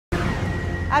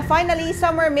And finally,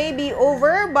 summer may be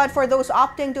over, but for those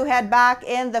opting to head back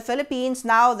in the Philippines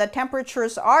now the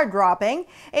temperatures are dropping,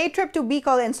 a trip to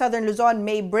Bicol in southern Luzon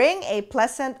may bring a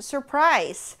pleasant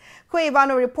surprise. Quay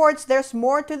Evano reports there's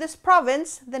more to this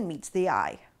province than meets the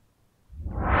eye.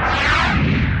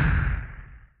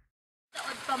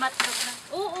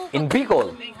 In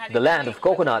Bicol, the land of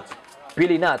coconuts,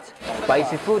 pili nuts,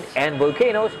 spicy food, and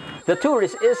volcanoes, the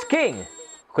tourist is king.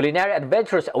 Culinary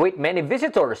adventures await many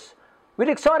visitors, with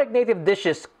exotic native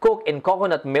dishes cooked in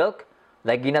coconut milk,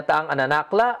 like ginataang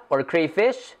ANANAKLA or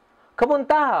crayfish,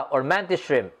 KAMUNTAHA or mantis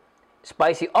shrimp,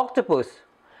 spicy octopus,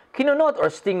 KINUNOT or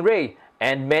stingray,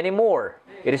 and many more.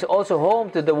 It is also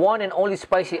home to the one and only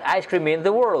spicy ice cream in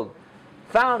the world,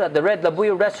 found at the Red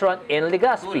LABUYO restaurant in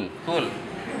LEGASPI. Cool.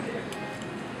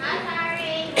 I'm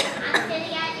sorry. I'm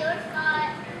sitting at your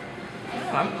spot.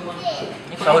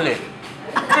 Sa huli.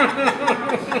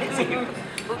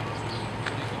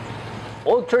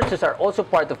 Old churches are also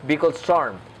part of Bicol's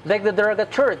charm, like the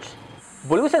DARAGA Church,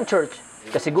 BULUSAN Church,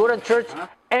 CASIGURAN Church,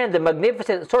 and the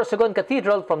magnificent Sorsogon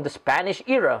Cathedral from the Spanish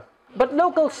era. But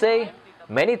locals say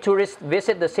many tourists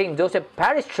visit the St. Joseph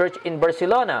Parish Church in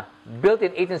Barcelona. Built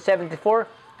in 1874,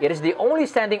 it is the only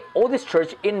standing oldest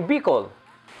church in Bicol.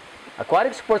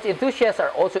 Aquatic sports enthusiasts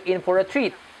are also in for a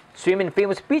treat. Swim in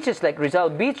famous beaches like Rizal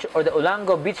Beach or the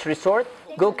Olango Beach Resort,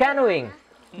 go canoeing,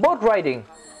 boat riding,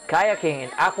 kayaking,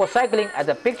 and aqua cycling at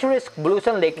the picturesque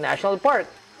Bulusan Lake National Park.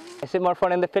 Is it more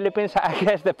fun in the Philippines? I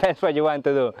guess depends what you want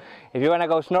to do. If you want to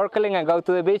go snorkeling and go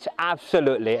to the beach,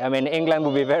 absolutely. I mean, England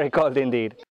will be very cold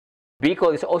indeed.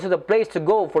 Bicol is also the place to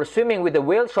go for swimming with the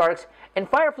whale sharks and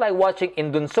firefly watching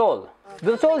in Dunsol.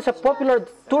 Dunsol is a popular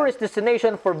tourist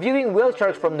destination for viewing whale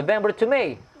sharks from November to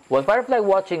May, while firefly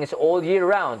watching is all year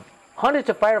round. Hundreds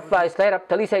of fireflies light up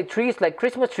talisay trees like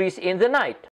Christmas trees in the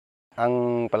night.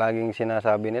 Ang palaging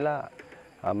sinasabi nila,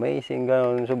 amazing,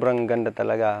 ganun, sobrang ganda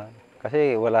talaga.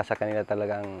 Kasi wala sa kanila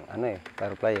talagang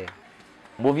firefly eh.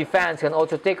 Movie fans can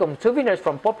also take home souvenirs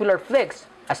from popular flicks,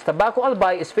 as Tabaco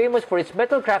Albay is famous for its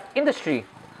metalcraft industry,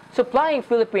 supplying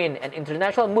Philippine and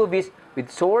international movies with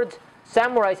swords,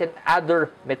 samurais, and other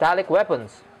metallic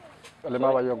weapons.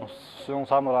 Halimbawa yung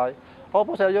samurai.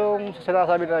 Opo sir, yung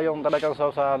sinasabi nila yung talagang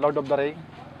sa Lord of the Ring,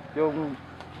 yung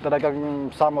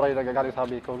talagang samurai na gagaling sa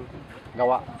Bicol,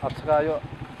 gawa. At saka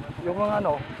yung mga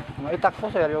mga itak po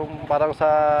sir, yung parang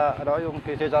sa yung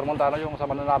kay Cesar Montano, yung sa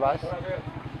Mananabas.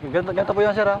 Ganito po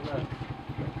yan sir ha.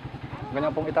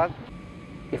 Ganyan pong itak.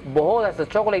 If Bohol has the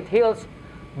Chocolate Hills,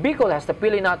 Bicol has the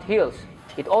PILI Hills.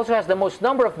 It also has the most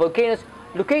number of volcanoes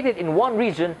located in one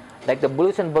region, like the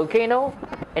Bulusan volcano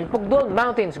and Pugdol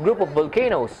Mountains group of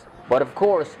volcanoes. But of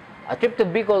course, a trip to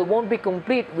Bicol won't be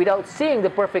complete without seeing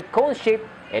the perfect cone shape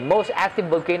and most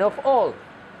active volcano of all,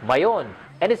 Mayon,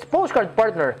 and its postcard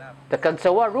partner, the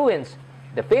Cagsawa Ruins,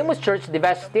 the famous church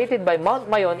devastated by Mount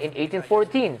Mayon in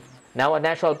 1814. Now a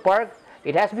national park,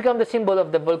 it has become the symbol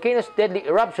of the volcano's deadly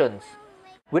eruptions.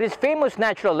 With its famous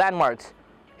natural landmarks,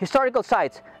 historical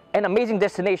sites, and amazing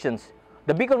destinations,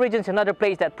 the Bicol region is another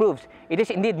place that proves it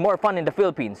is indeed more fun in the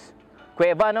Philippines.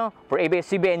 Quay Evano for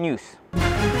ABS-CBN News.